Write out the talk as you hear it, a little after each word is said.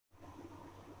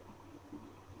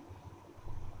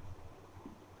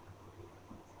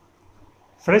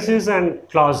Phrases and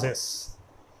clauses.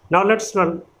 Now let's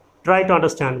try to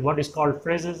understand what is called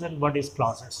phrases and what is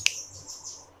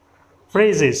clauses.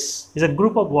 Phrases is a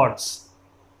group of words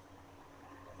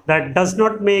that does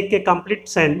not make a complete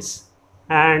sense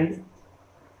and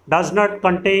does not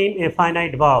contain a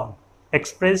finite verb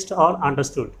expressed or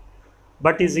understood,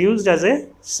 but is used as a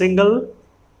single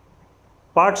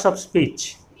parts of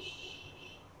speech.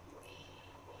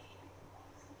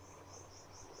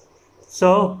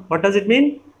 So what does it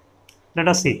mean? Let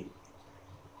us see.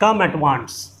 Come at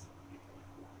once.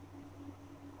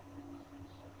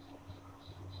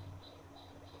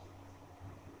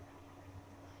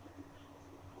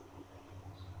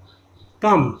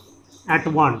 Come at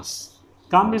once.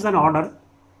 Come is an order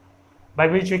by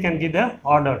which we can give the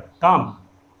order. Come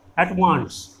at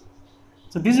once.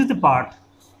 So this is the part,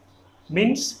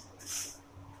 means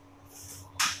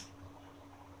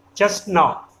just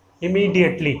now,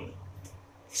 immediately.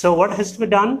 So what has to be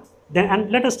done? Then,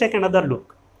 and let us take another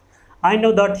look. I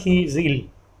know that he is ill.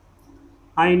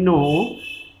 I know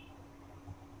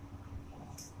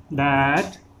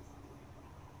that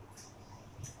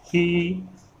he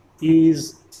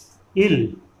is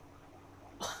ill.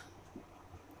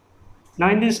 Now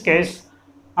in this case,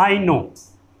 I know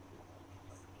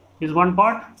is one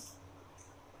part,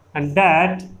 and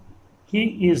that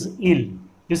he is ill,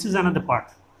 this is another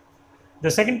part. The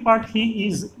second part, he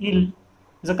is ill,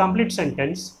 is a complete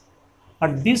sentence,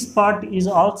 but this part is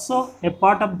also a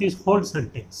part of this whole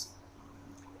sentence.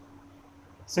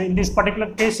 So in these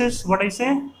particular cases, what I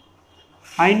say,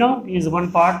 I know is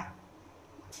one part,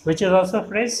 which is also a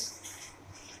phrase.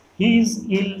 He is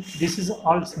ill, this is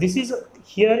also, this is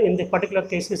here in the particular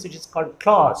cases it is called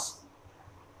clause.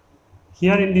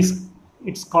 Here in this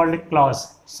it's called a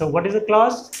clause. So what is a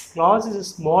clause? Clause is a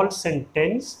small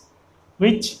sentence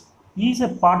which is a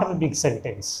part of a big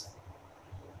sentence.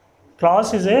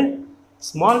 Clause is a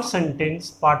small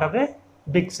sentence part of a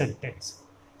big sentence.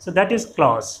 So that is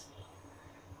clause.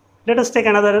 Let us take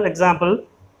another example.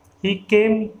 He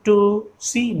came to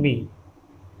see me.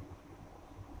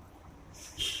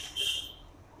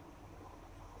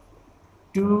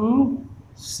 To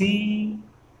see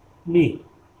me.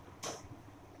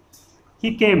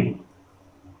 He came.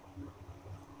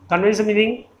 Conveys the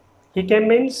meaning. He came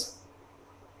means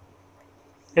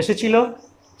Eshechilo,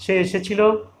 she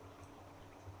eshechilo.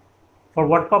 For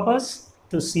what purpose?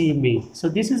 To see me. So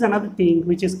this is another thing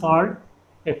which is called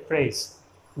a phrase.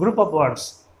 Group of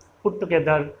words put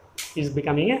together is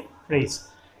becoming a phrase.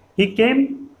 He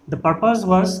came, the purpose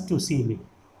was to see me.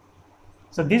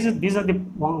 So these are the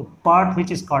one part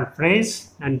which is called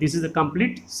phrase, and this is the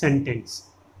complete sentence.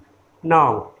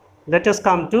 Now let us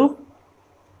come to,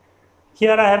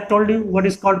 here I have told you what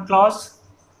is called clause.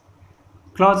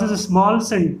 Clause is a small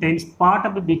sentence part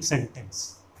of a big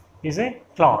sentence, is a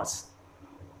clause.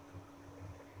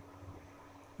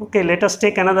 Okay, let us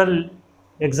take another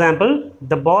example.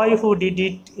 The boy who did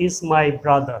it is my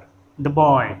brother. The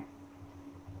boy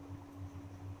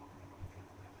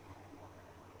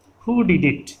who did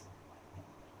it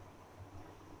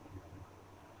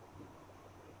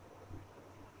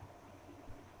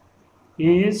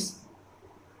is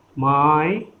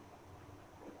my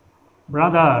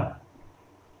brother.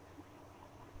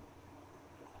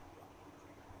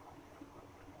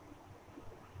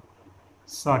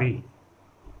 Sorry,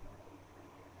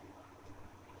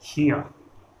 here.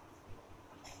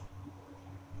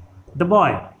 The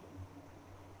boy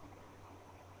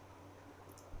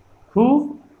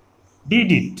who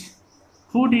did it.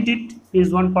 Who did it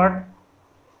is one part,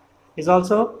 is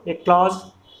also a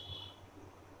clause.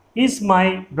 Is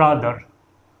my brother.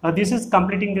 Now this is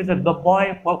completing the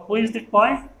boy. Who is that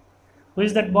boy? Who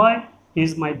is that boy? He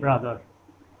is my brother.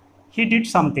 He did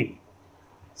something.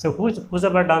 So who's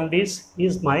ever done this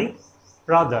is my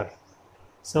brother.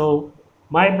 So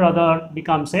my brother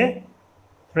becomes a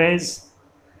phrase.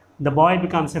 The boy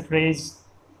becomes a phrase.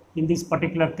 In this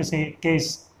particular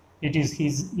case, it is he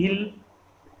is ill.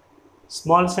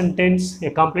 Small sentence,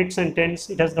 a complete sentence.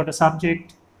 It has got a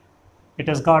subject. It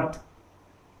has got,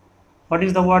 what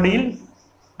is the word ill?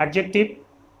 Adjective.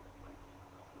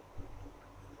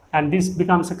 And this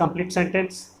becomes a complete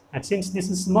sentence. And since this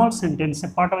is small sentence, a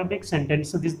part of a big sentence,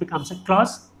 so this becomes a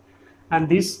clause. And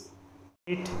this,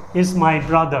 it is my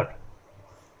brother.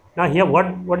 Now here,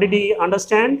 what did he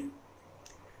understand?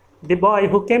 The boy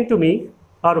who came to me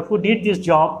or who did this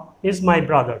job is my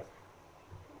brother.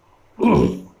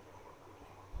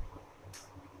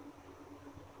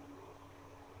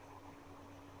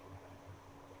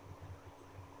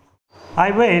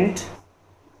 I went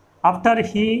after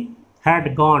he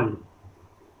had gone.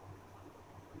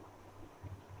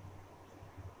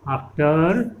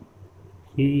 after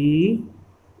he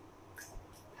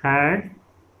had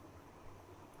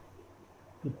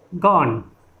gone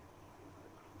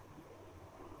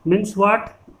means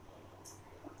what?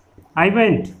 I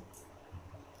went.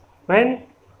 When?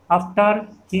 After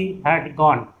he had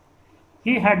gone.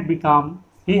 He had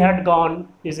gone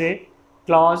is a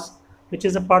clause which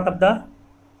is a part of the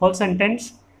whole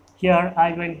sentence. Here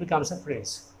I went becomes a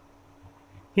phrase.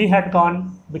 He had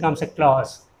gone becomes a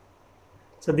clause.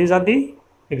 So these are the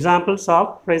examples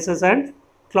of phrases and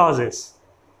clauses.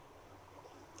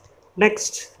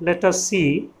 Next, let us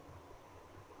see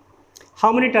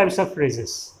how many types of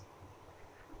phrases.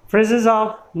 Phrases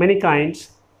of many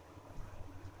kinds.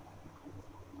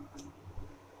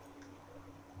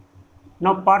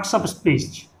 Now, parts of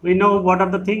speech. We know what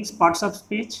are the things, parts of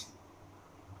speech.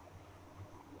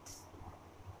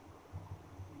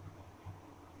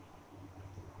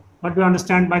 What do you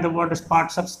understand by the word as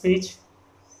parts of speech?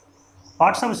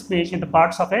 Parts of speech in the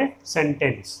parts of a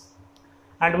sentence.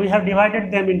 And we have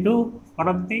divided them into what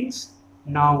are the things?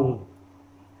 Noun,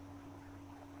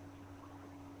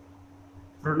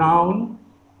 pronoun,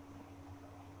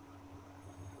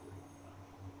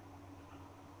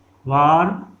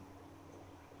 verb,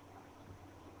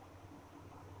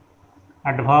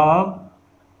 adverb,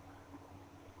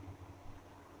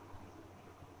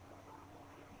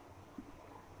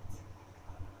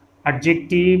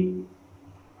 adjective,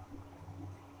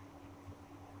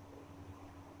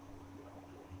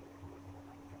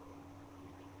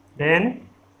 then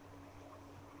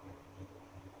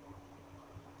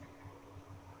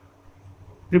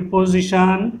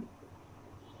preposition,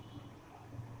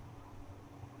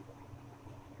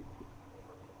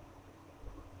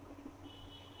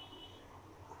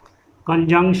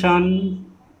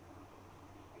 conjunction,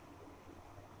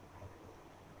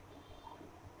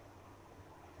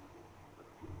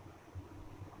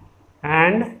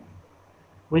 and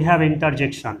we have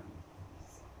interjection.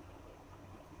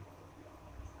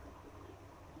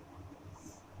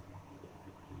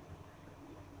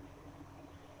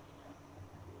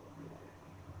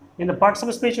 In the parts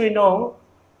of speech, we know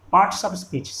parts of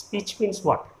speech. Speech means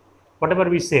what? Whatever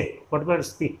we say, whatever we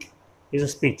speak is a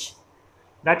speech.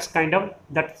 That's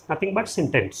nothing but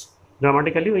sentence.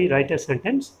 Grammatically, we write a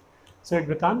sentence, so it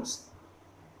becomes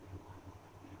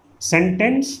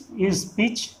sentence is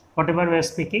speech, whatever we are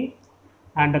speaking,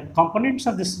 and the components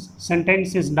of this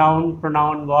sentence is noun,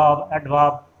 pronoun, verb,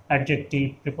 adverb,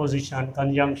 adjective, preposition,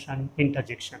 conjunction,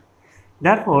 interjection.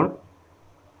 Therefore,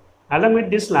 along with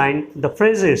this line, the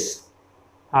phrases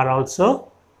are also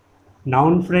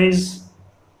noun phrase,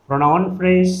 pronoun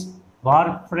phrase,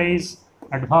 verb phrase,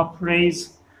 adverb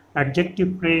phrase,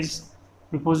 adjective phrase,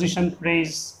 preposition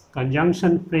phrase,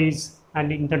 conjunction phrase,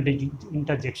 and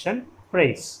interjection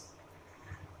phrase.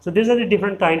 So these are the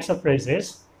different kinds of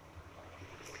phrases.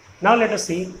 Now let us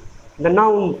see the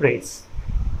noun phrase.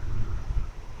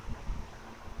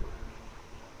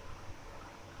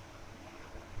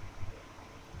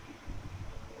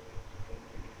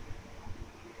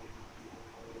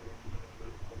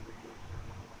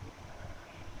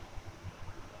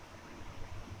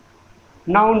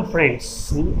 Noun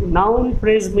phrase. Noun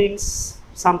phrase means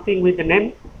something with a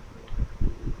name.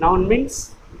 Noun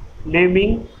means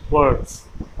naming words.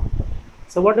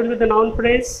 So what will be the noun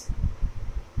phrase?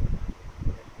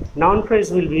 Noun phrase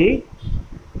will be,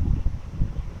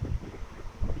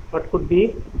 what could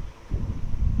be?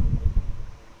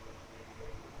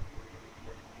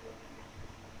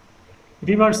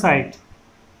 Riverside,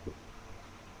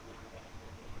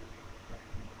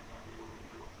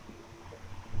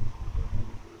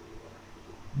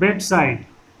 bedside,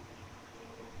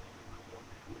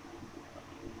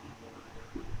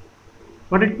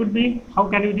 what it could be? How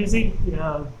can you easily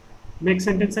make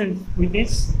sentences with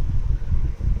this?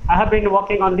 I have been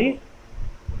walking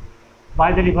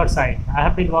by the riverside. I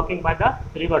have been walking by the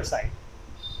riverside.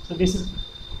 So this is,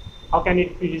 how can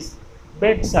it be?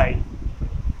 Bedside,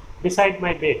 beside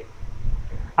my bed.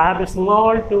 I have a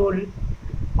small tool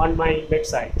on my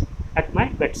bedside, at my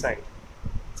bedside.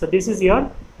 So this is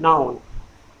your noun.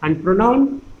 And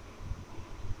pronoun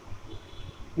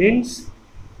means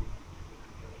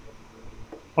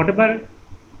whatever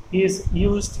is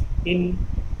used in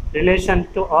relation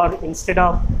to or instead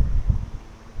of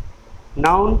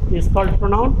noun is called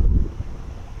pronoun.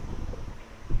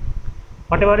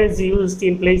 Whatever is used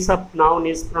in place of noun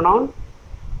is pronoun.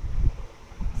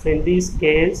 So in this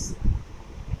case,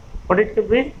 what it could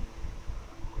be?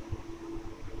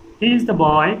 He is the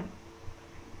boy.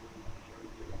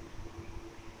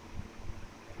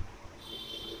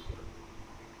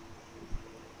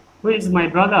 Who is my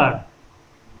brother?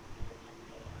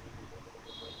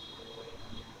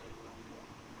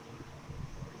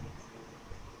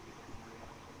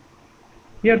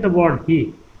 Here the word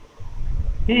he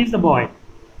is the boy,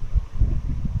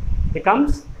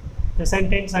 becomes the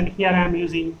sentence, and here I am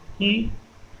using he,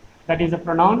 that is a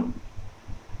pronoun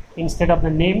instead of the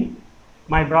name,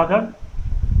 my brother.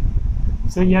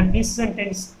 So here this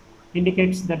sentence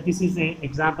indicates that this is an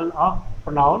example of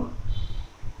pronoun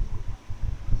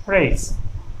phrase.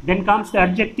 Then comes the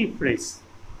adjective phrase.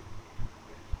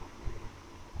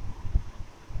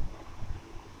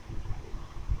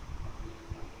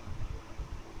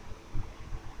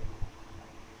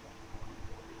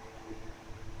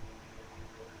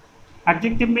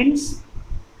 Adjective means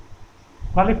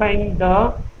qualifying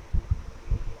the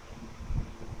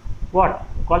what?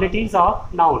 Qualities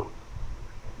of noun,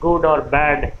 good or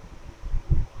bad.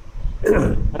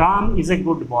 Ram is a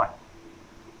good boy.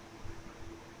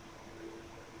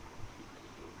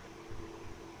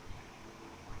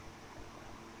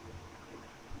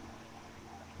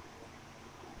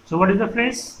 So what is the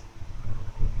phrase?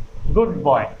 Good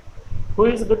boy. Who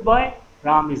is good boy?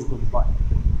 Ram is good boy.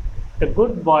 The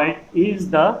good boy is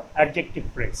the adjective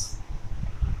phrase.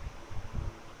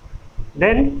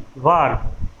 Then verb,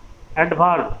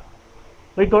 adverb.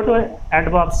 We go to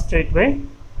adverb straight away.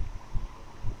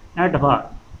 Adverb.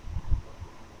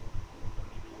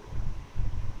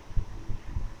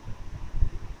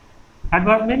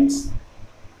 Adverb means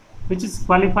which is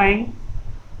qualifying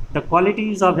the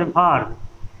qualities of a verb.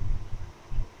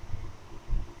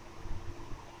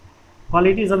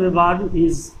 Qualities of a verb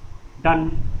is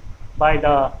done by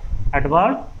the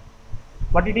adverb.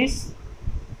 What it is?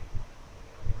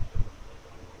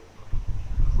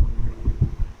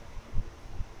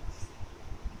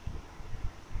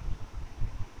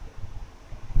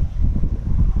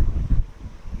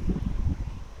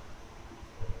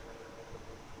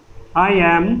 I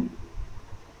am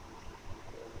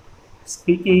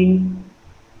speaking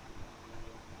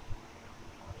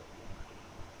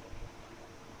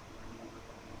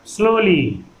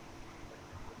slowly.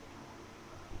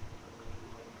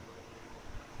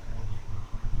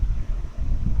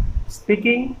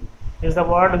 Speaking is the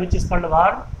word which is called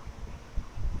verb,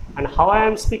 and how I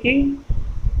am speaking?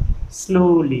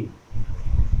 Slowly.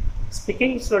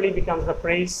 Speaking slowly becomes the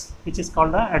phrase which is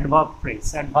called the adverb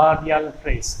phrase, adverbial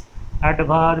phrase,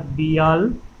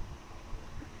 adverbial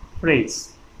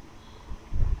phrase.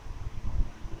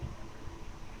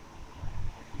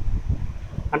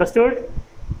 Understood?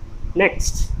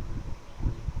 Next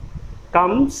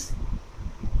comes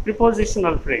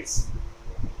prepositional phrase.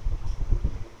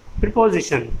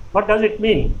 Preposition, what does it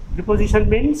mean? Preposition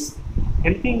means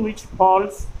anything which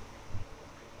falls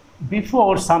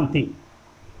before something.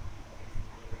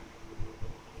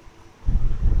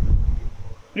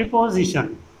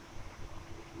 Preposition.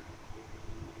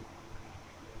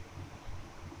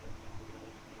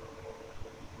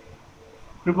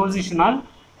 Prepositional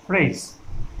phrase.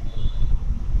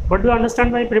 What do you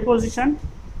understand by preposition?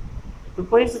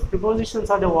 Prepositions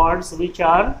are the words which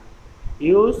are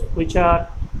used, which are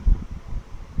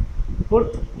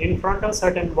put in front of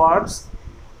certain words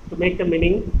to make the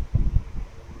meaning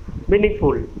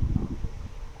meaningful.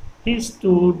 He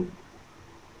stood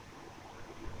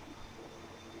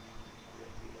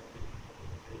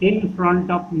in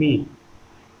front of me.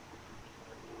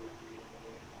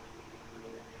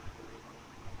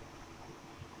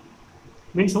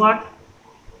 Means what?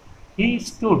 He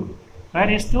stood. Where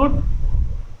he stood?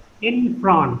 In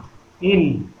front.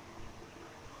 In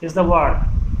is the word.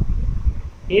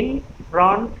 In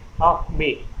front of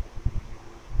me.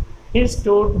 He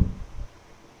stood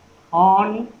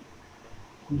on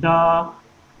the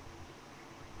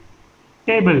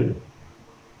table.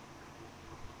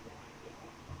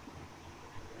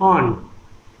 On,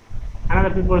 another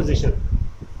preposition.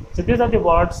 So these are the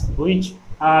words which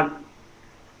are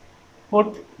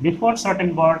put before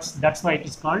certain words. That's why it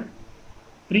is called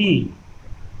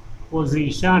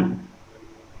preposition.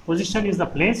 Position is the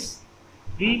place.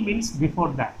 Pre means before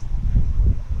that.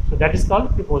 So that is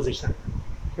called preposition.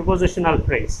 Prepositional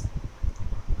phrase.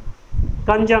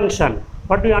 Conjunction.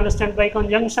 What do you understand by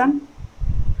conjunction?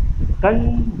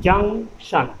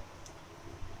 Conjunction.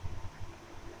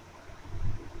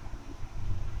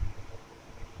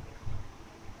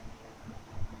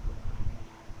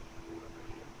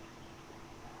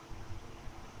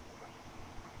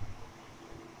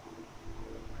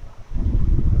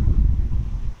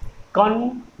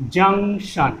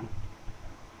 Conjunction.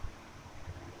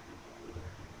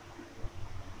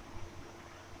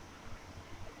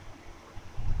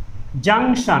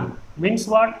 Junction means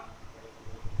what?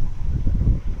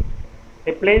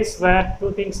 A place where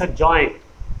two things are joined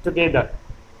together.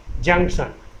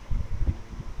 Junction.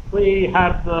 We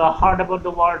have heard about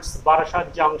the words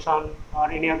Barashat Junction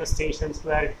or any other stations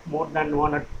where more than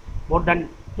one or more than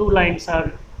two lines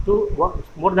are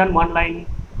more than one line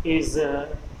is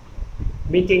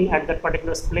meeting at that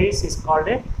particular place is called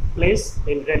a place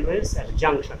in railways as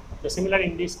junction. The similar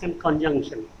in this can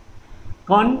conjunction.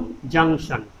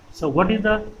 Conjunction. So what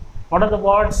are the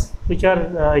words which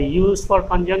are used for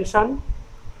conjunction?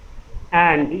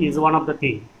 And is one of the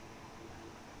thing.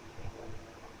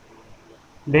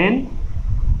 Then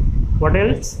what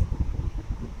else?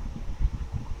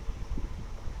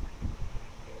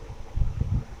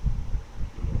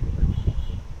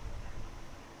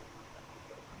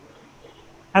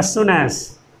 As soon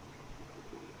as.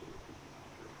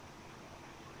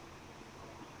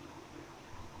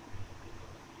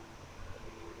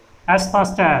 As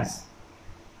fast as.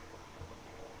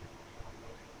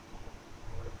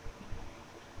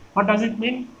 What does it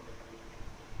mean?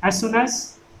 As soon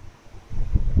as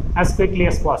quickly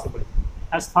as possible,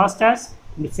 as fast as,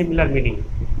 similar meaning.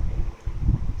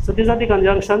 So these are the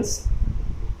conjunctions.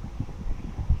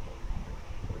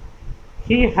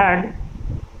 He had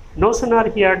no sooner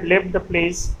he had left the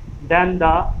place than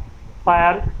the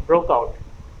fire broke out.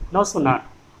 No sooner.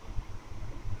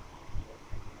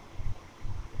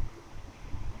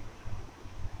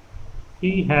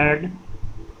 He had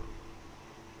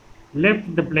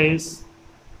left the place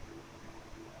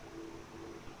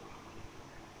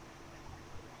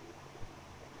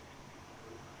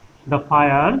the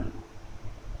fire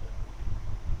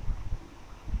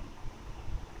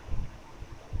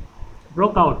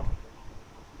broke out.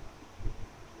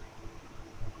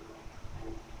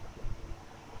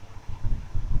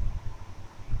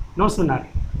 No sooner,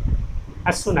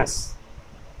 as soon as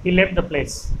he left the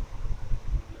place,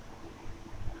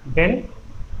 then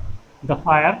the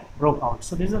fire broke out.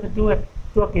 So these are the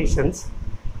two occasions.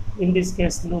 In this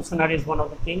case, no sooner is one of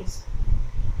the things.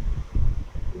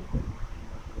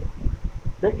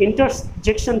 The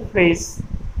interjection phrase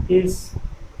is,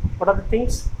 what are the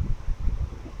things?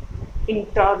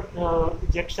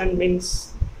 Interjection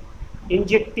means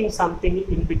injecting something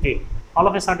in between. All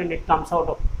of a sudden it comes out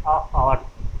of our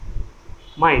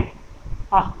mind.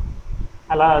 Ah,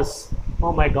 alas,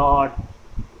 oh my God,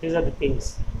 these are the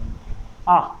things.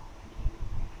 Ah,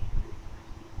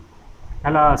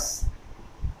 alas,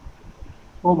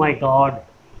 oh my God.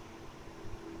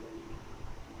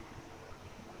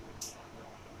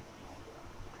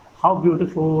 How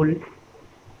beautiful.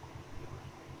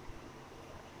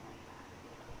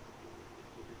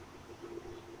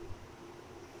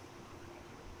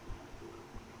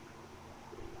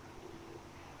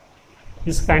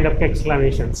 This kind of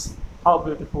exclamations. How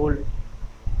beautiful.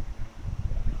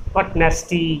 What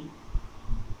nasty.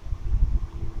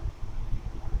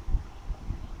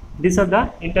 These are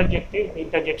the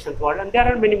interjections word, and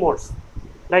there are many more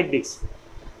like this.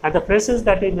 And the phrases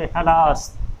that we may have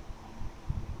asked,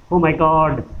 oh my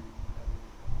God,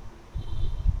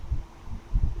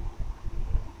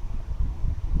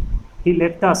 he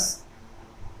left us,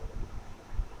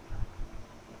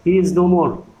 he is no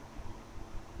more,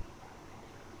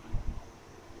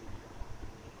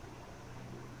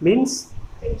 means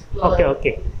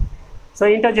okay. So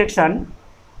interjection,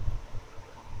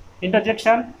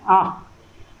 ah,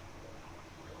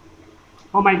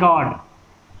 oh my God,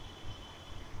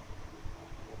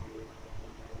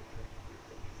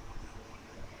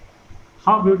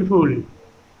 how beautiful.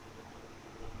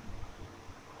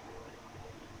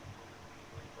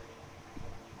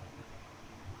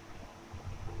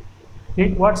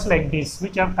 Take words like this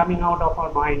which are coming out of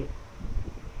our mind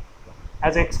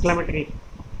as exclamatory.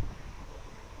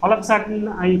 All of a sudden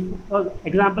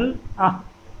example, ah,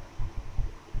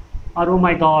 or oh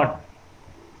my God.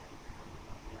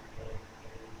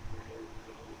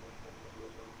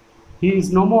 He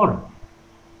is no more.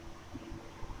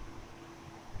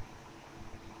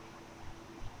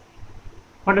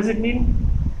 What does it mean?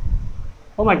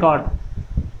 Oh my God.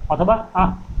 Athaba,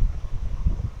 ah.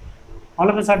 All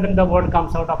of a sudden the word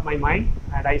comes out of my mind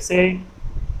and I say,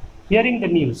 hearing the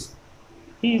news,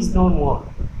 he is no more.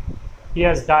 He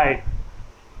has died.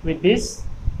 With this,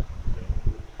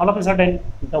 all of a sudden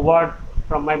the word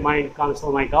from my mind comes,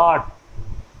 oh my God.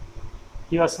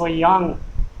 He was so young,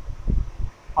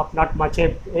 of not much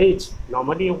age.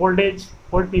 Normally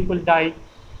old people die,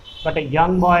 but a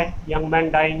young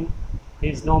man dying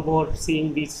is no more.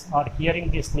 Seeing this or hearing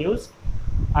this news,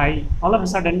 all of a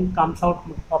sudden comes out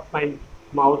of my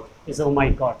mouth is, oh my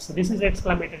God. So this is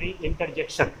exclamatory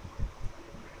interjection.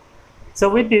 So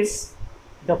with this,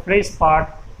 the phrase part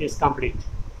is complete.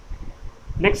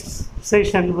 Next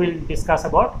session we'll discuss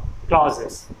about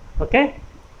clauses. Okay,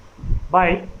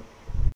 bye.